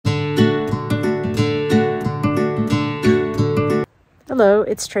Hello,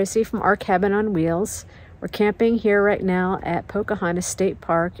 it's Tracy from Our Cabin on Wheels. We're camping here right now at Pocahontas State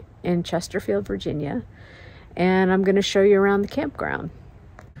Park in Chesterfield, Virginia. And I'm going to show you around the campground.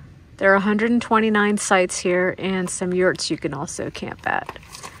 There are 129 sites here and some yurts you can also camp at.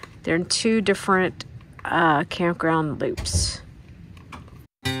 They're in 2 different campground loops.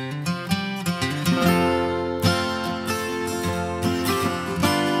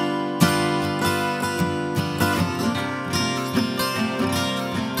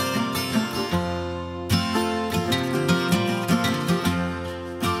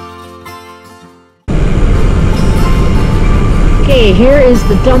 Okay, here is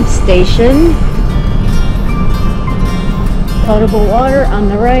the dump station. Potable water on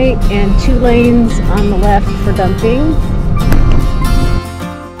the right and 2 lanes on the left for dumping.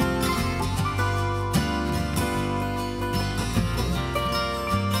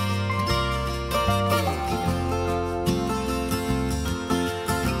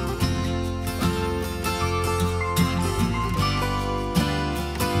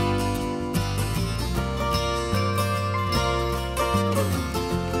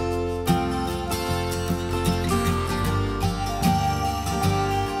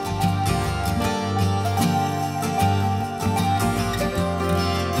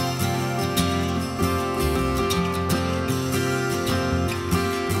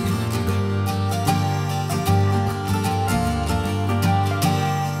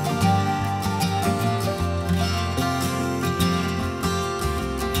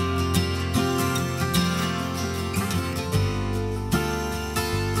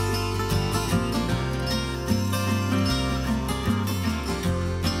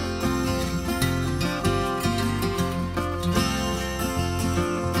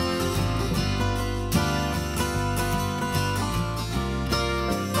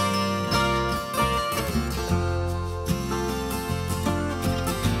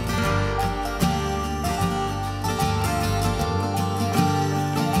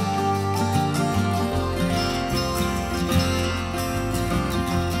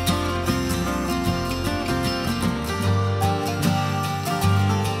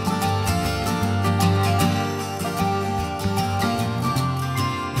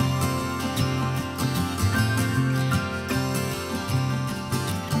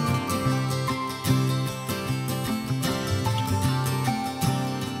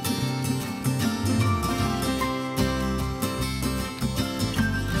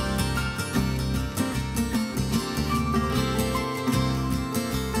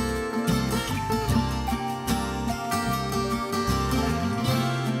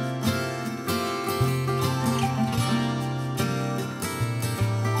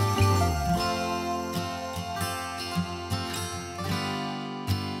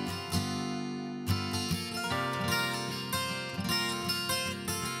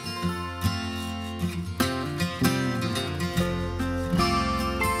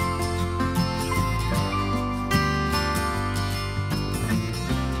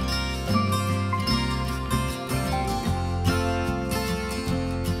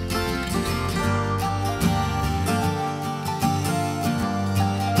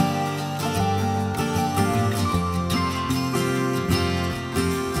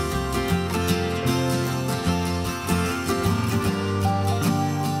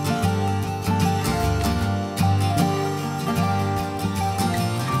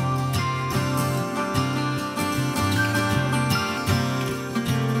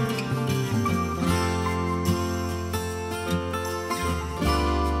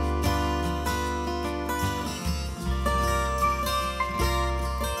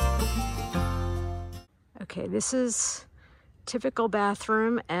 Okay, this is typical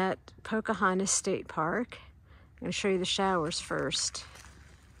bathroom at Pocahontas State Park. I'm going to show you the showers first.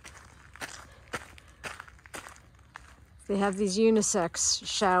 They have these unisex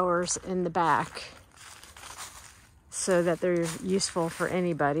showers in the back so that they're useful for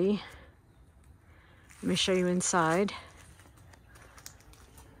anybody. Let me show you inside.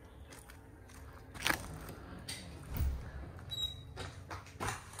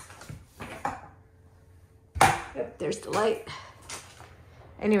 Yep, there's the light.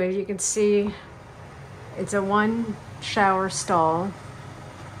 Anyway, you can see it's a 1 shower stall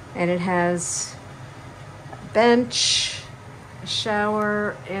and it has a bench, a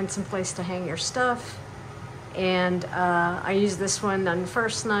shower, and some place to hang your stuff. And I used this one on the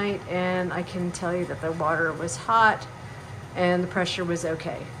first night and I can tell you that the water was hot and the pressure was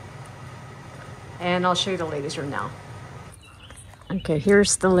okay. And I'll show you the ladies' room now. Okay,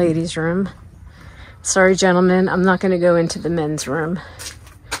 here's the ladies' room. Sorry, gentlemen, I'm not going to go into the men's room.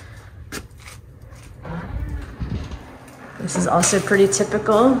 This is also pretty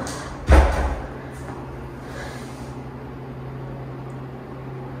typical.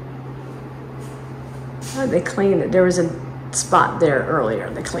 Oh, they cleaned it. There was a spot there earlier.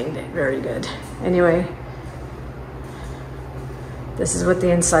 They cleaned it. Very good. Anyway, this is what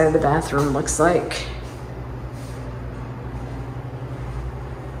the inside of the bathroom looks like.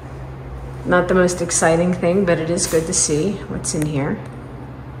 Not the most exciting thing, but it is good to see what's in here.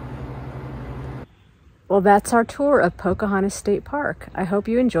 Well, that's our tour of Pocahontas State Park. I hope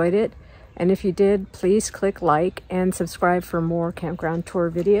you enjoyed it. And if you did, please click like and subscribe for more campground tour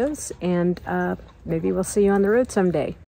videos. And maybe we'll see you on the road someday.